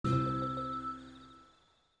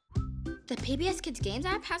The PBS Kids Games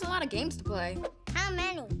app has a lot of games to play. How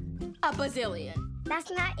many? A bazillion. That's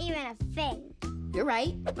not even a thing. You're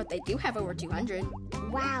right, but they do have over 200.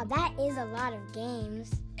 Wow, that is a lot of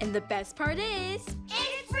games. And the best part is...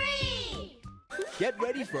 it's free! Get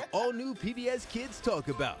ready for all new PBS Kids Talk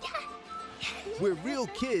About, where real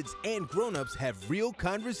kids and grown-ups have real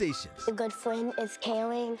conversations. A good friend is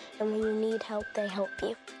caring, and when you need help, they help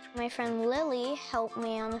you. My friend Lily helped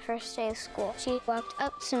me on the first day of school. She walked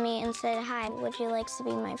up to me and said, "Hi, would you like to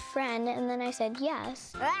be my friend?" And then I said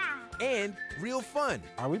yes. And real fun.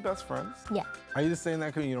 Are we best friends? Yeah. Are you just saying that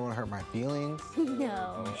because you don't want to hurt my feelings?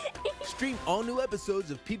 No. Stream all new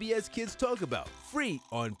episodes of PBS Kids Talk About, free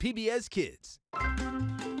on PBS Kids.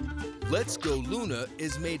 Let's Go Luna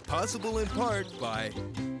is made possible in part by...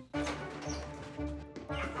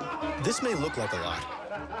 This may look like a lot,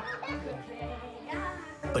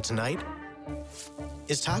 but tonight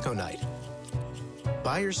is taco night.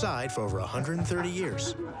 By your side for over 130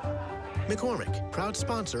 years. McCormick, proud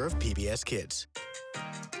sponsor of PBS Kids.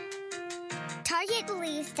 Target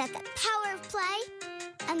believes that the power of play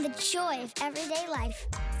and the joy of everyday life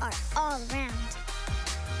are all around.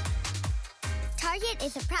 Target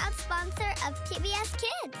is a proud sponsor of PBS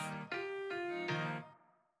Kids.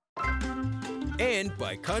 And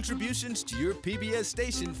by contributions to your PBS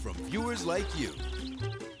station from viewers like you.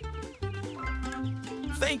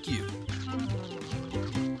 Thank you.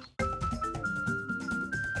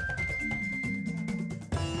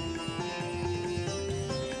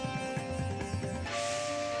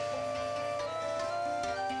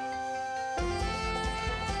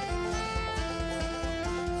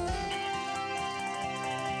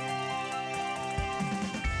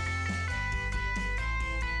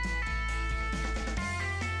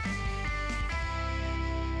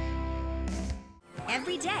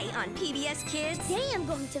 Every day on PBS Kids, Today I'm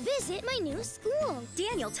going to visit my new school.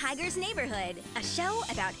 Daniel Tiger's Neighborhood, a show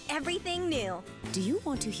about everything new. Do you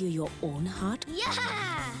want to hear your own heart?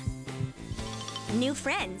 Yeah! New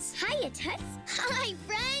friends, Hiya, Tuts. Hi,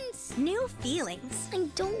 friends. new feelings, I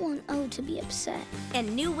don't want O to be upset.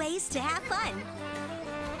 and new ways to have fun.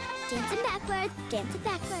 Dancing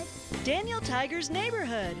backwards. Daniel Tiger's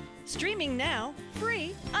Neighborhood, streaming now,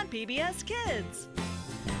 free on PBS Kids.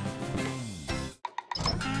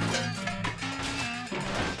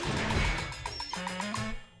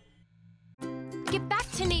 Get back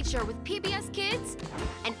to nature with PBS Kids,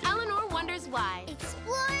 and Eleanor wonders why.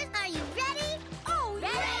 Explorers, are you ready? Oh,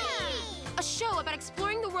 ready! A show about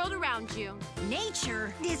exploring the world around you,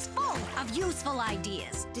 Nature is full of useful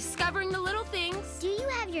ideas. discovering the little things, Do you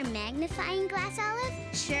have your magnifying glass, Olive?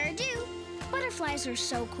 Sure do. Butterflies are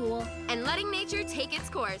so cool. and letting nature take its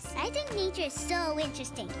course. I think nature is so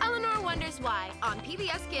interesting. Eleanor wonders why on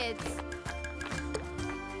PBS Kids.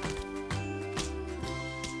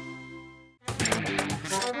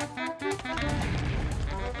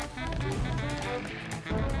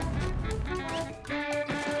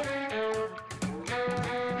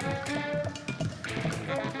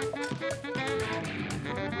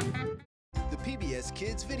 The PBS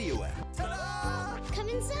Kids video app. Come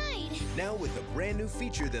inside. Now with a brand new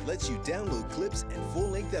feature that lets you download clips and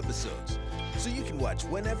full-length episodes, so you can watch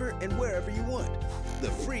whenever and wherever you want. The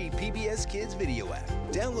free PBS Kids video app.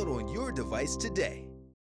 Download on your device today.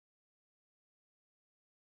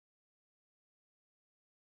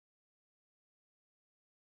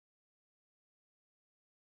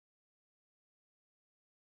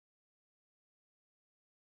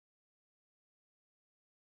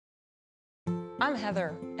 I'm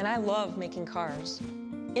Heather, and I love making cars.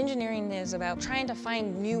 Engineering is about trying to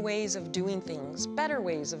find new ways of doing things, better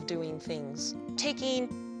ways of doing things.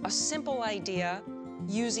 Taking a simple idea,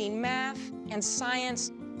 using math and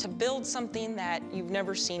science to build something that you've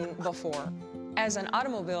never seen before. As an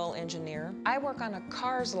automobile engineer, I work on a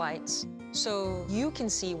car's lights so you can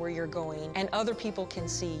see where you're going and other people can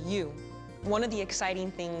see you. One of the exciting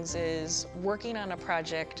things is working on a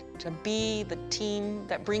project to be the team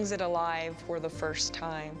that brings it alive for the first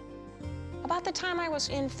time. About the time I was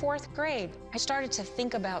in 4th grade, I started to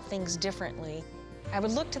think about things differently. I would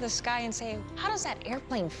look to the sky and say, how does that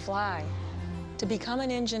airplane fly? To become an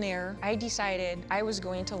engineer, I decided I was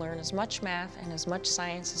going to learn as much math and as much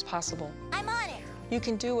science as possible. I'm on it. You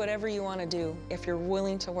can do whatever you want to do if you're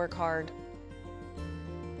willing to work hard.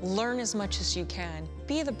 Learn as much as you can.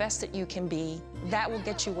 Be the best that you can be. That will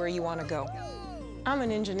get you where you want to go. I'm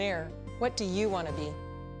an engineer. What do you want to be?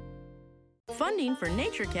 Funding for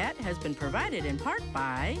NatureCat has been provided in part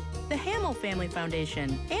by the Hamill Family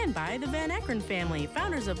Foundation and by the Van Ekron family,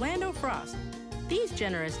 founders of Land O'Frost. These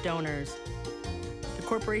generous donors. The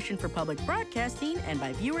Corporation for Public Broadcasting and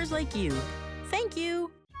by viewers like you. Thank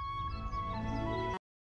you.